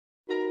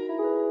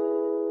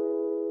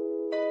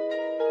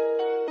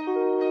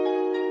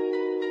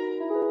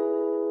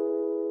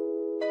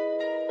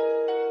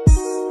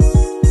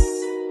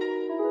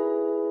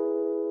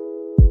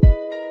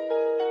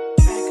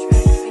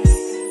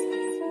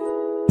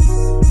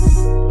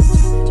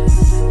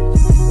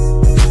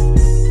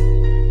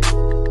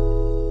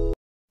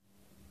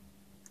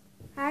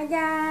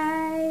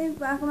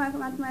Welcome back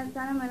to my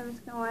channel. My name is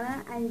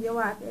Kawana and you're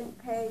watching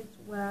K's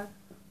World.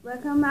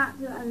 Welcome back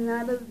to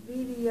another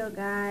video,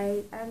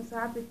 guys. I'm so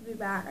happy to be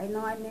back. I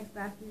know I missed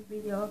last week's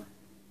video.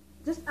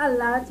 Just a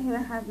lot of things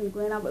that have been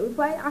going on. But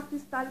before I actually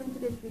start into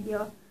this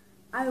video,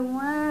 I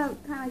want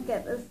to kind of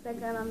get a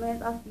second a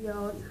minute of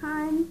your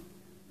time.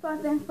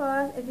 First and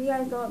first, if you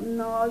guys don't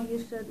know, you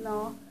should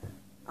know.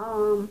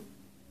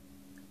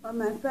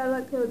 My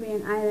fellow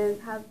Caribbean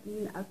islands have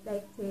been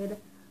affected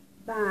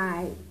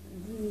by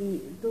the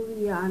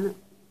Dorian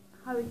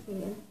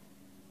hurricane,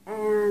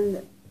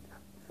 and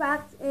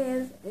fact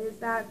is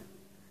that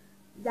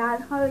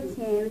that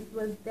hurricane, which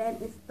was then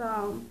a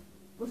storm,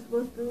 was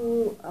supposed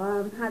to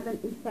have an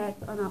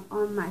effect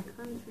on my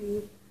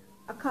country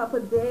a couple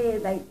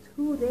days, like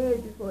 2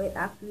 days before it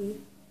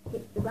actually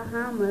hit the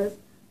Bahamas,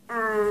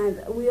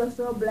 and we are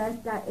so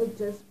blessed that it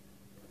just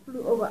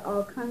flew over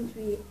our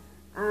country.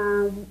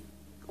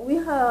 We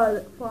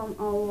heard from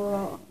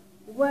our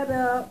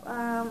weather,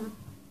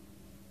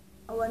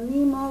 our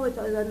NEMO, which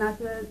is a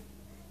natural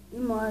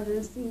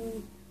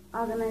emergency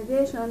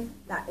organization,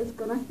 that it's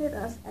gonna hit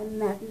us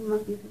and that we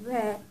must be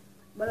prepared.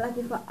 But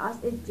lucky for us,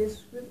 it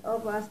just swept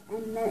over us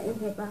and then it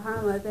hit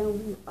Bahamas, and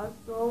we are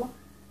so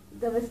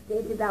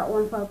devastated that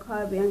one for a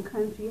Caribbean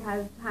country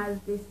has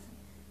this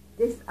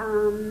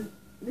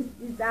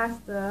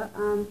disaster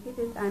hit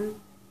it, and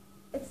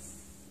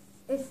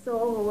it's so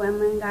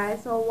overwhelming,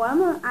 guys. So what I'm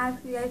gonna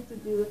ask you guys to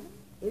do,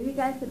 if you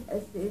guys could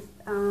assist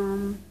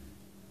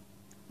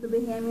the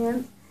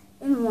Bahamians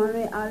in one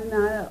way or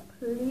another,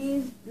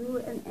 please do,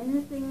 and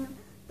anything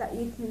that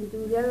you can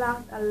do. They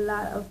lost a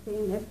lot of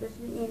things,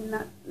 especially in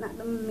not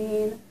the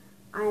main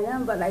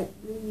island, but like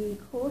the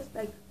coast,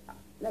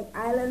 like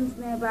islands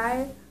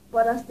nearby,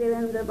 but are still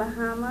in the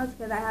Bahamas,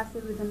 because I have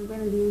siblings in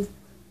Grenadines.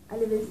 I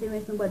live in St.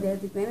 Vincent, but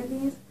there's the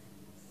Grenadines.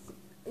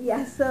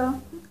 Yeah,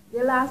 so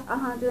they lost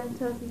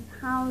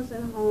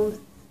 130,000 homes.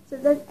 So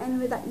if there's any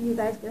way that you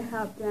guys can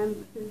help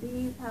them,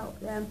 please help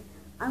them.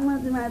 I'm going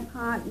to do my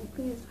part.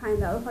 Please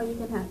find out how you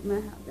can help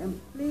them,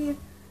 please.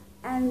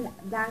 And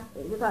that's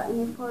it. Without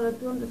any further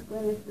ado, I'm just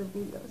going into the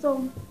video.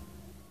 So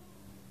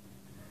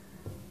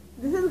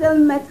this is going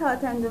to be my third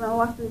time doing my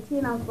wash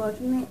routine.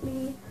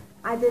 Unfortunately,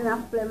 I did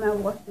not play my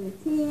wash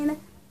routine.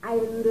 I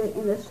didn't do it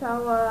in the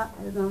shower.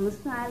 I was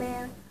almost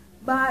smiling.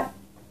 But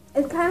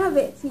it's kind of a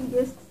bit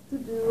tedious to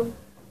do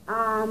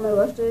my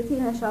wash routine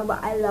in the shower,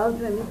 but I love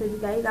doing it because you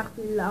guys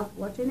actually love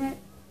watching it.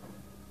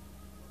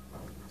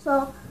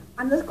 So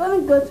I'm just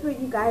going to go through it,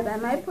 you guys. I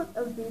might put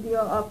a video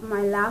of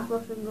my last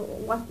wash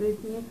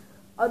routine,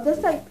 or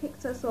just like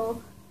pictures,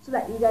 so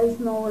that you guys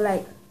know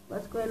like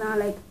what's going on,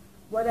 like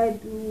what I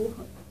do,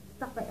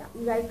 stuff like that.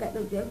 You guys get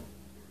the gist.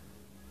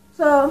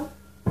 So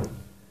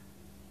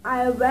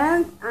I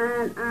went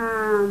and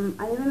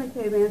I live in the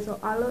Caribbean, so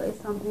aloe is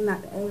something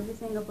that every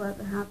single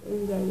person has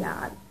in their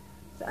yard.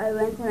 So I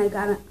went and I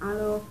got an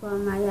aloe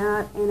from my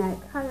yard and I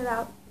cut it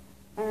out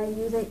and I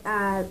use it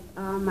as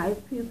my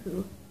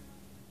poo-poo.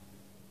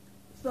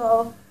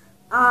 So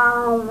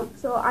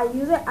I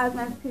use it as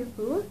my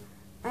poo-poo,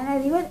 and I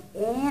leave it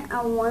in,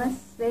 I want to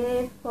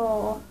say,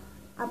 for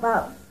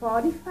about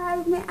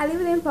 45 minutes. I leave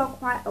it in for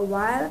quite a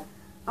while.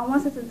 I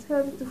want to say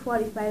 30 to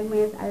 45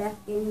 minutes I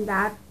left in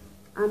that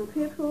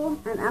poo-poo,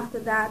 and after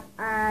that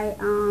I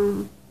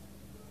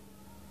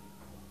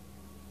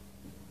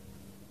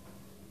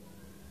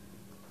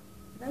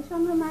did I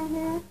shampoo my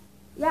hair?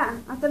 Yeah,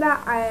 after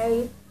that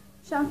I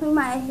shampoo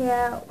my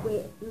hair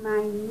with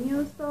my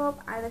new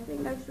soap. I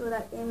think I showed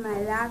that in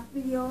my last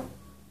video.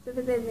 So if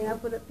there's anything, I'll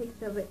put a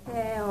picture of it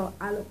here, or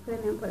I'll look for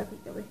it and put a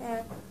picture of it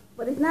here.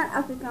 But it's not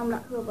African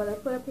black soap, but I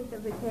put a picture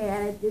of it here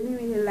and I didn't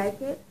really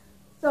like it.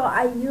 So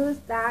I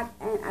used that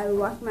and I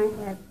washed my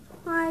hair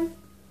twice.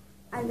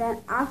 And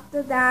then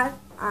after that,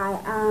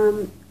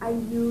 I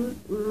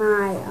used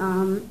my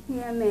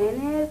hair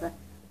mayonnaise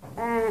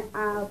and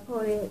I'll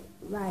put it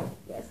right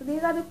there. So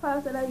these are the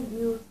products that I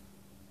use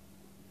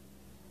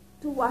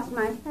to wash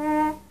my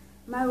hair.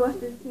 My wash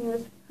routine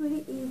was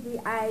pretty easy.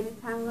 I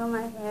detangle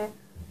my hair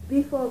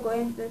before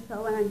going to the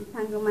shower, and I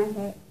detangle my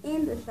hair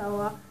in the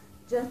shower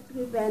just to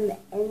prevent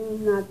any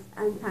knots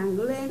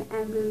entangling.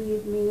 And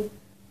believe me,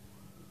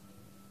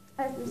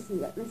 let me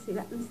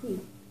see.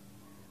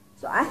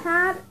 So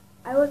I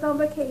was on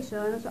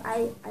vacation, so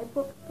I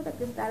put a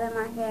crystal in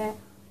my hair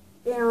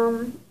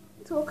 2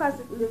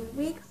 consecutive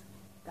weeks.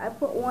 I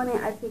put one in,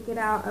 I take it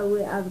out, I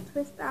wear as a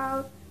twist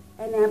out,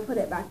 and then I put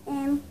it back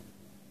in.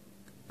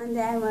 And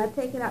then when I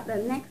take it out the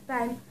next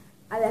time,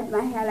 I left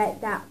my hair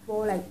like that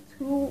for like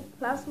 2+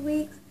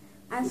 weeks.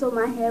 And so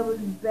my hair was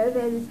very,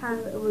 very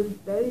tangled. It was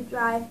very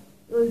dry.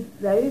 It was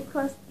very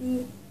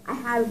crusty. I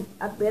had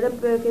a bit of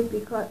burgers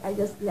because I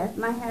just left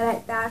my hair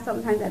like that.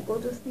 Sometimes I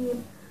go to sleep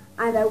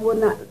and I would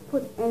not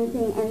put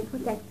anything, any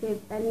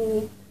protective,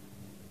 any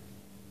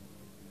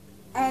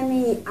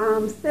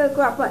silk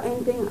wrap or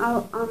anything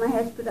on my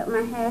hair to put up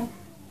my hair.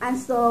 And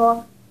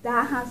so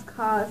that has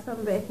caused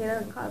some breakage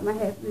and caused my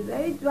hair to be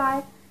very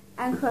dry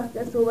and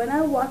crusty. So when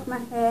I wash my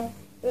hair,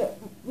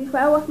 before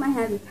I wash my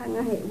hair, the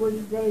tangle hair was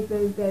very,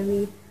 very,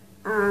 very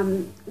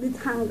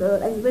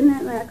detangled, and even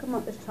when I come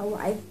out the shower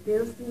I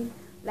still see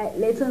like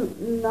little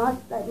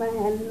knots, like my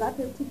hair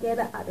knotted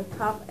together at the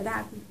top, and I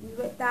have to deal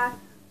with that.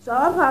 So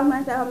I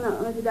promise myself I'm not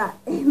going to do that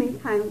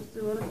anytime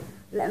soon.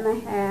 Let my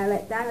hair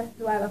like that. That's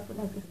why I put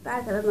like a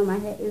style. I don't know, my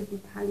hair is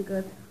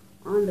detangled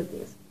on the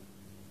base.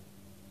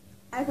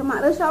 I come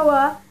out the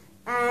shower,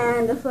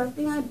 and the first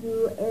thing I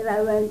do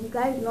is you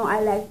guys know I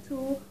like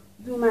to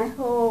do my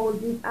whole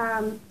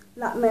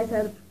lock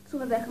method as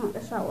soon as I come out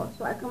the shower.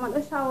 So I come out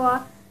the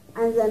shower,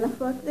 and then the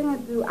first thing I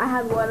do, I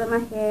have water in my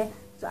hair.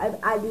 So I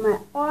add my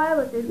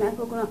oil, which is my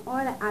coconut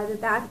oil. I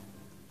added that,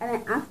 and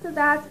then after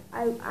that,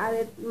 I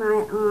added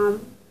my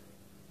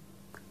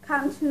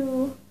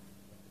Cantu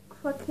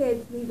for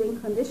Kids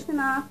leave-in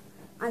conditioner,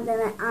 and then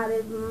I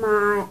added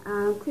my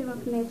cream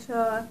of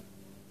nature,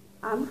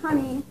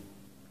 honey,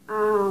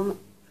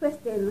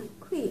 twisting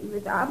cream,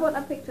 which I put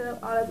a picture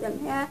of all of them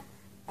here,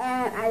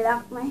 and I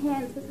locked my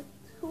hair. This is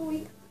 2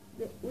 weeks,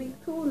 week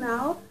 2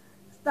 now,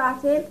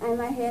 started, and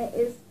my hair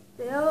is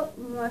still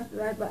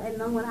moisturized, but I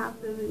know I'm gonna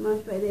have to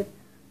re-moisturize it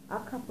a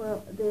couple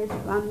of days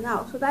from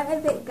now. So that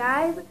is it,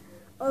 guys.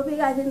 I hope you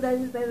guys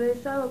enjoyed this very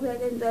short. I hope you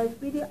guys enjoyed this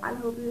video, and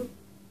hope you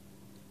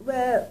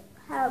will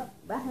help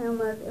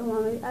Bahamas in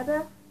one way or the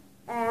other.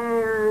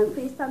 And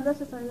please thumbs up,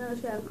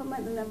 subscribe, share, and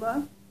comment.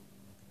 Remember,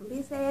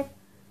 be safe,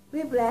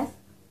 be blessed,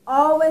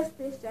 always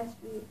stay stress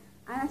free,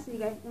 and I'll see you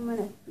guys in my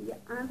next video.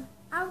 And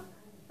out.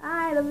 Bye.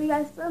 I love you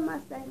guys so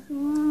much. Thanks.